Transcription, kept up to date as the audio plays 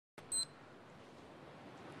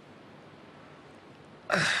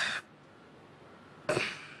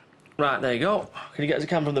Right, there you go. Can you get us a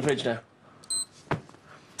can from the fridge now?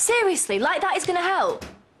 Seriously, like that is going to help?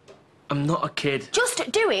 I'm not a kid.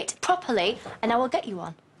 Just do it properly, and I will get you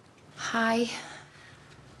one. Hi.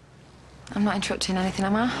 I'm not interrupting anything,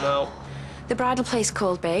 am I? No. The bridal place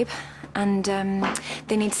called, babe, and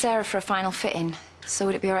they need Sarah for a final fitting. So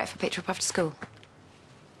would it be all right if I picked her up after school?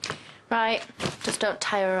 Right, just don't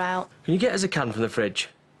tire her out. Can you get us a can from the fridge?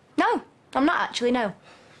 No, I'm not actually, no.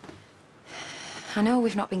 I know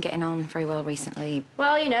we've not been getting on very well recently.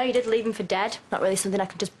 Well, you know, you did leave him for dead. Not really something I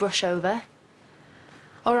can just brush over.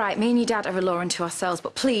 All right, me and your dad are a law unto ourselves,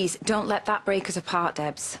 but please don't let that break us apart,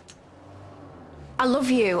 Debs. I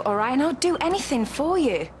love you, all right, and I'll do anything for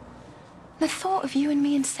you. The thought of you and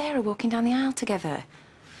me and Sarah walking down the aisle together.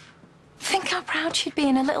 Think how proud she'd be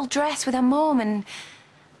in a little dress with her mum and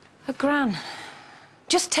her gran.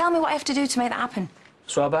 Just tell me what I have to do to make that happen.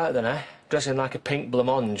 So how about it then, eh? Dressing like a pink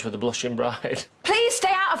blancmange for the blushing bride. Please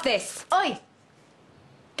stay out of this! Oi!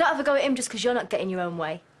 Don't have a go at him just because you're not getting your own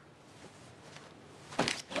way.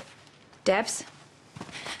 Debs,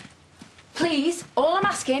 please, all I'm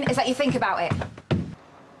asking is that you think about it.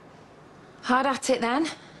 Hard at it, then.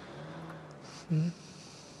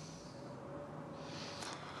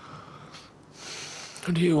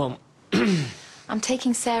 What do you want? I'm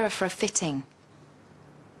taking Sarah for a fitting.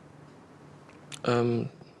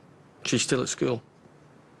 She's still at school.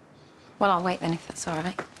 Well, I'll wait then, if that's all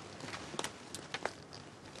right.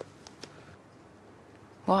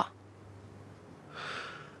 What?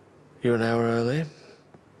 You're an hour early.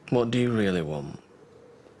 What do you really want?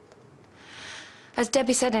 Has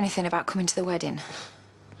Debbie said anything about coming to the wedding?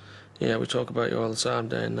 Yeah, we talk about you all the time,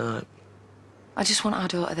 day and night. I just want our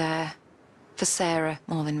daughter there. For Sarah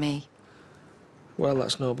more than me. Well,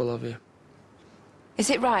 that's noble of you. Is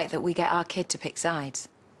it right that we get our kid to pick sides?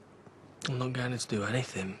 I'm not going to do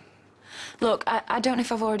anything. Look, I don't know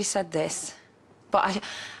if I've already said this, but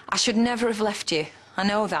I should never have left you. I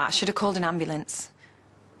know that. I should have called an ambulance.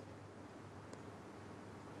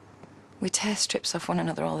 We tear strips off one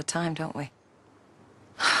another all the time, don't we?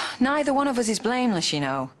 Neither one of us is blameless, you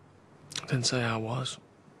know. I didn't say I was.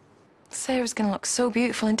 Sarah's going to look so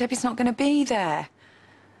beautiful and Debbie's not going to be there.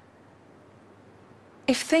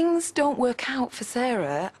 If things don't work out for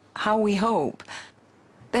Sarah, how we hope,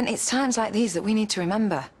 then it's times like these that we need to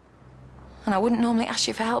remember. And I wouldn't normally ask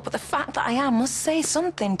you for help, but the fact that I am must say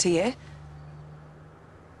something to you.